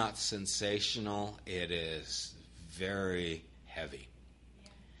though it's not sensational, it is very heavy.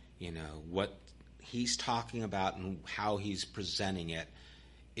 What he's talking about and how he's presenting it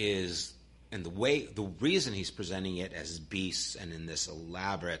is And the reason he's presenting it as beasts and in this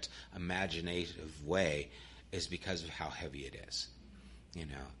elaborate, imaginative way is because of how heavy it is.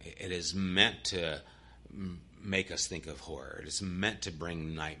 It is meant to make us think of horror. It is meant to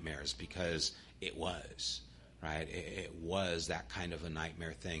bring nightmares because it was, right? It was that kind of a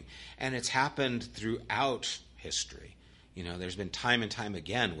nightmare thing. And it's happened throughout history. There's been time and time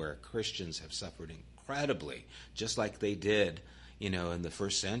again where Christians have suffered incredibly, just like they did, in the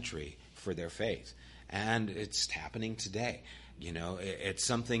first century for their faith. And it's happening today. It's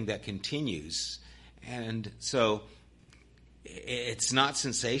something that continues. And so it's not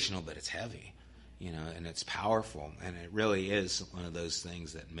sensational, but it's heavy, and it's powerful. And it really is one of those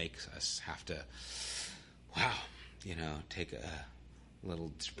things that makes us have to, take a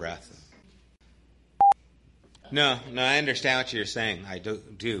little breath. No, I understand what you're saying. I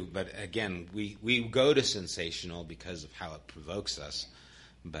do, but again, we go to sensational because of how it provokes us.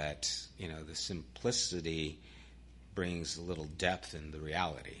 But, the simplicity brings a little depth in the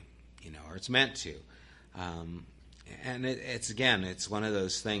reality, or it's meant to. And it's one of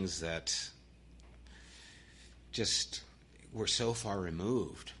those things that just we're so far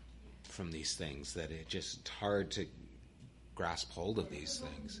removed from these things that it's just hard to grasp hold of these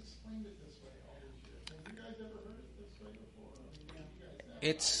things.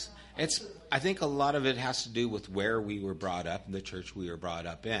 I think a lot of it has to do with where we were brought up, the church we were brought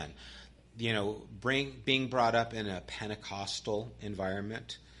up in. Being brought up in a Pentecostal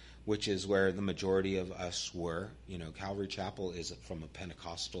environment, which is where the majority of us were. Calvary Chapel is from a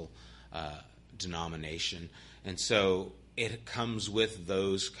Pentecostal denomination, and so it comes with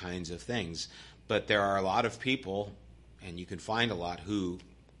those kinds of things. But there are a lot of people, and you can find a lot, who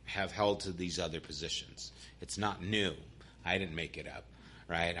have held to these other positions. It's not new. I didn't make it up.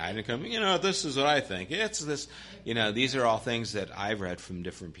 Right? I didn't come, this is what I think. It's this, these are all things that I've read from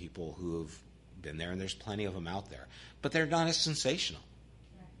different people who have been there, and there's plenty of them out there. But they're not as sensational.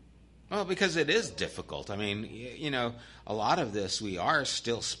 Well, because it is difficult. I mean, a lot of this we are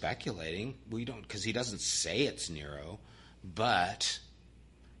still speculating. We don't, because he doesn't say it's Nero, but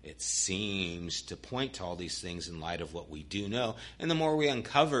it seems to point to all these things in light of what we do know. And the more we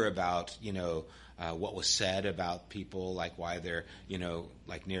uncover about, what was said about people, like why they're,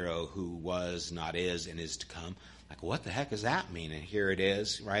 like Nero, who was, not is, and is to come. Like, what the heck does that mean? And here it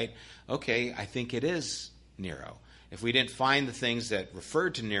is, right? Okay, I think it is Nero. If we didn't find the things that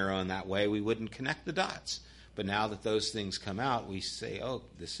referred to Nero in that way, we wouldn't connect the dots. But now that those things come out, we say, oh,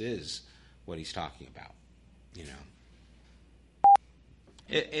 this is what he's talking about,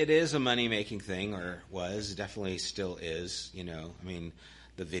 It is a money-making thing, or was, definitely still is,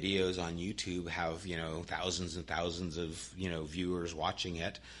 the videos on YouTube have, thousands and thousands of, viewers watching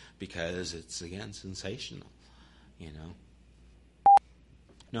it because it's, again, sensational,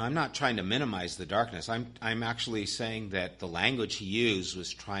 No, I'm not trying to minimize the darkness. I'm actually saying that the language he used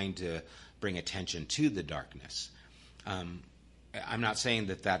was trying to bring attention to the darkness. I'm not saying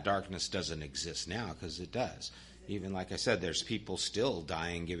that darkness doesn't exist now, because it does. Even like I said, there's people still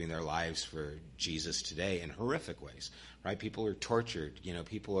dying, giving their lives for Jesus today in horrific ways, right? People are tortured.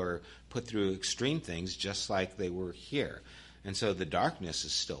 People are put through extreme things just like they were here. And so the darkness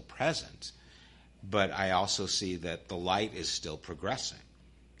is still present. But I also see that the light is still progressing,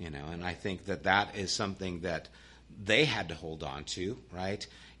 and I think that is something that they had to hold on to, right?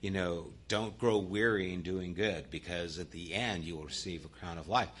 Don't grow weary in doing good, because at the end you will receive a crown of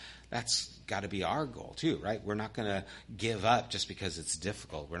life. That's got to be our goal too, right? We're not going to give up just because it's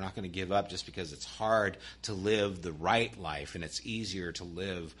difficult. We're not going to give up just because it's hard to live the right life and it's easier to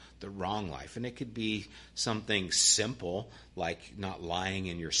live the wrong life. And it could be something simple, like not lying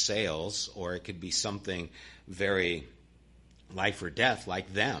in your sales, or it could be something very life or death,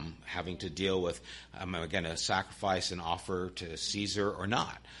 like them having to deal with, am I going to sacrifice and offer to Caesar or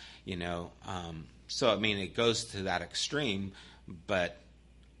not? So, it goes to that extreme, but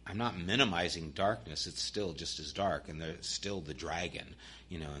I'm not minimizing darkness. It's still just as dark, and there's still the dragon,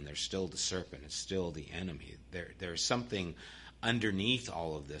 and there's still the serpent. It's still the enemy. There's something underneath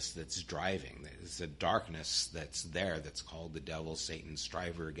all of this that's driving. There's a darkness that's there that's called the devil, Satan,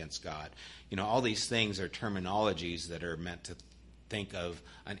 striver against God. All these things are terminologies that are meant to think of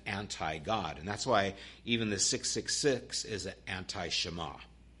an anti-God. And that's why even the 666 is an anti-Shema.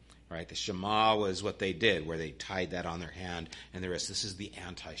 Right? The Shema was what they did, where they tied that on their hand, and this is the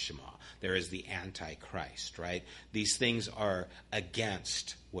anti-Shema. There is the anti-Christ, right? These things are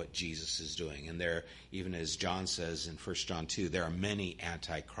against what Jesus is doing. And there, even as John says in 1 John 2, there are many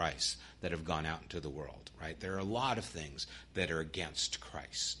anti-Christs that have gone out into the world, right? There are a lot of things that are against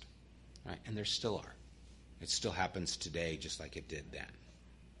Christ, right? And there still are. It still happens today just like it did then.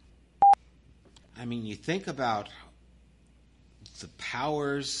 I mean, you think about the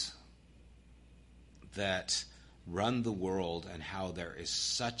powers that run the world and how there is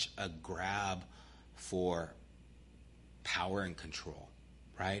such a grab for power and control,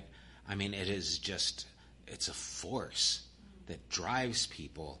 right? I mean, it's a force that drives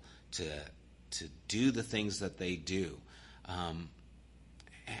people to do the things that they do.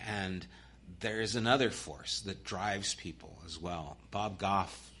 And there is another force that drives people as well. Bob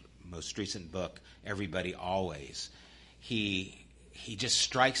Goff, most recent book, Everybody Always, he just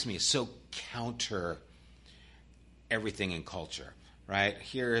strikes me as so counter everything in culture, right?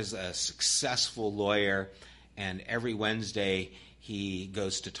 Here is a successful lawyer, and every Wednesday he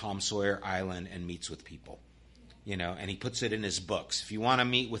goes to Tom Sawyer Island and meets with people, and he puts it in his books. If you want to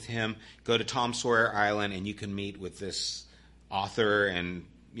meet with him, go to Tom Sawyer Island and you can meet with this author and,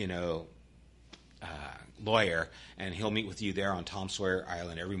 lawyer, and he'll meet with you there on Tom Sawyer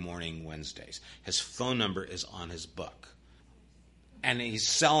Island every morning, Wednesdays. His phone number is on his book. And he's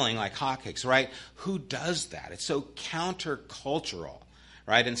selling like hotcakes, right? Who does that? It's so countercultural,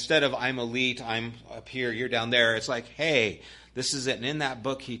 right? Instead of I'm elite, I'm up here, you're down there, it's like, hey, this is it. And in that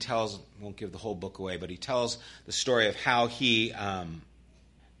book he tells, won't give the whole book away, but he tells the story of how he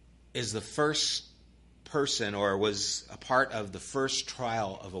is the first person, or was a part of the first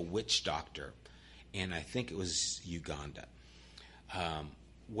trial of a witch doctor in, I think it was Uganda,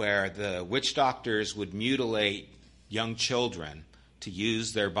 where the witch doctors would mutilate young children to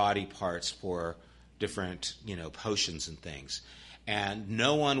use their body parts for different, potions and things. And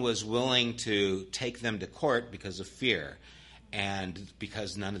no one was willing to take them to court because of fear and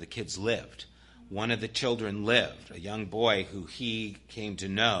because none of the kids lived. One of the children lived, a young boy who he came to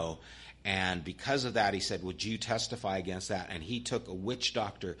know, and because of that he said, would you testify against that? And he took a witch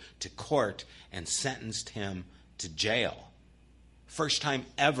doctor to court and sentenced him to jail. First time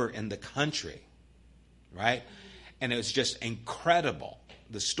ever in the country, right? And it was just incredible.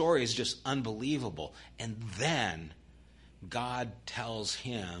 The story is just unbelievable. And then God tells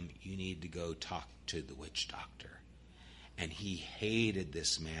him, you need to go talk to the witch doctor. And he hated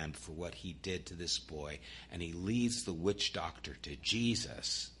this man for what he did to this boy. And he leads the witch doctor to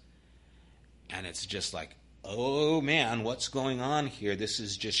Jesus. And it's just like, oh man, what's going on here? This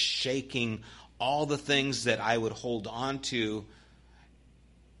is just shaking all the things that I would hold on to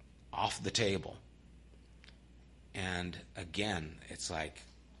off the table. And again, it's like,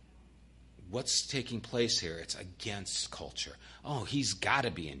 what's taking place here? It's against culture. Oh, he's got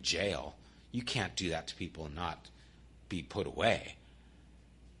to be in jail. You can't do that to people and not be put away.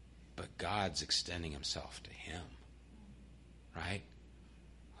 But God's extending himself to him, right?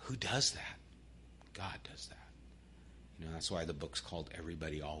 Who does that? God does that. That's why the book's called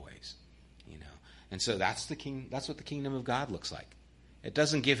Everybody Always. And so that's what the kingdom of God looks like. It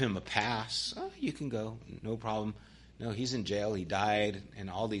doesn't give him a pass. Oh, you can go, no problem. No, he's in jail, he died, and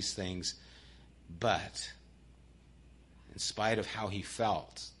all these things. But in spite of how he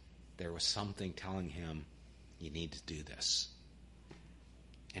felt, there was something telling him, you need to do this.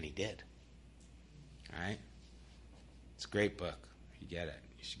 And he did. All right? It's a great book. If you get it,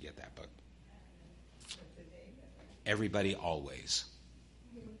 you should get that book. Everybody Always.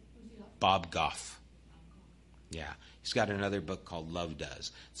 Bob Goff. Yeah. He's got another book called Love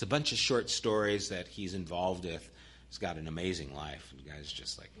Does. It's a bunch of short stories that he's involved with. He's got an amazing life. The guy's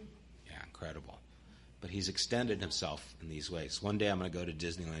just like, incredible. But he's extended himself in these ways. One day I'm going to go to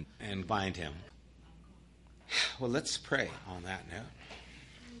Disneyland and find him. Well, let's pray on that note.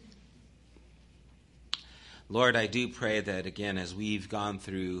 Lord, I do pray that, again, as we've gone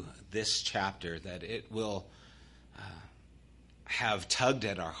through this chapter, that it will have tugged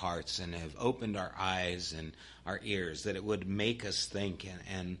at our hearts and have opened our eyes and our ears, that it would make us think.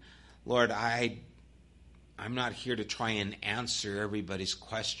 And Lord, I'm not here to try and answer everybody's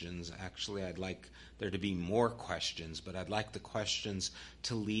questions. Actually, I'd like there to be more questions, but I'd like the questions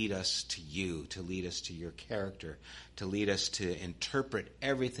to lead us to you, to lead us to your character, to lead us to interpret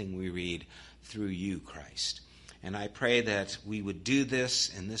everything we read through you, Christ. And I pray that we would do this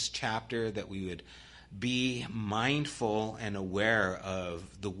in this chapter, that we would be mindful and aware of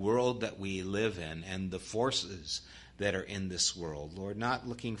the world that we live in and the forces that are in this world. Lord, not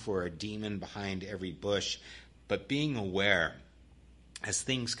looking for a demon behind every bush, but being aware as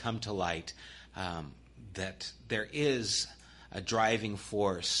things come to light that there is a driving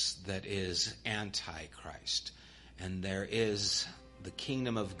force that is anti-Christ. And there is the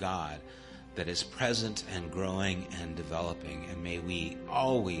kingdom of God that is present and growing and developing. And may we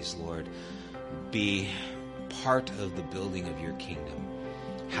always, Lord, be part of the building of your kingdom.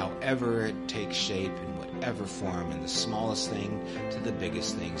 however it takes shape, in whatever form, in the smallest thing to the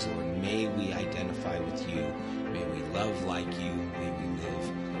biggest things, Lord, may we identify with you. May we love like you. May we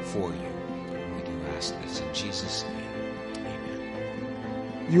live for you. We do ask this in Jesus' name.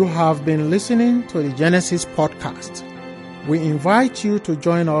 Amen. You have been listening to the Genesis podcast. We invite you to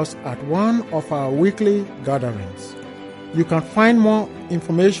join us at one of our weekly gatherings. You can find more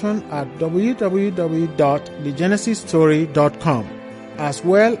information at www.thegenesisstory.com, as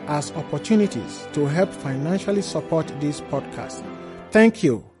well as opportunities to help financially support this podcast. Thank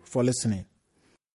you for listening.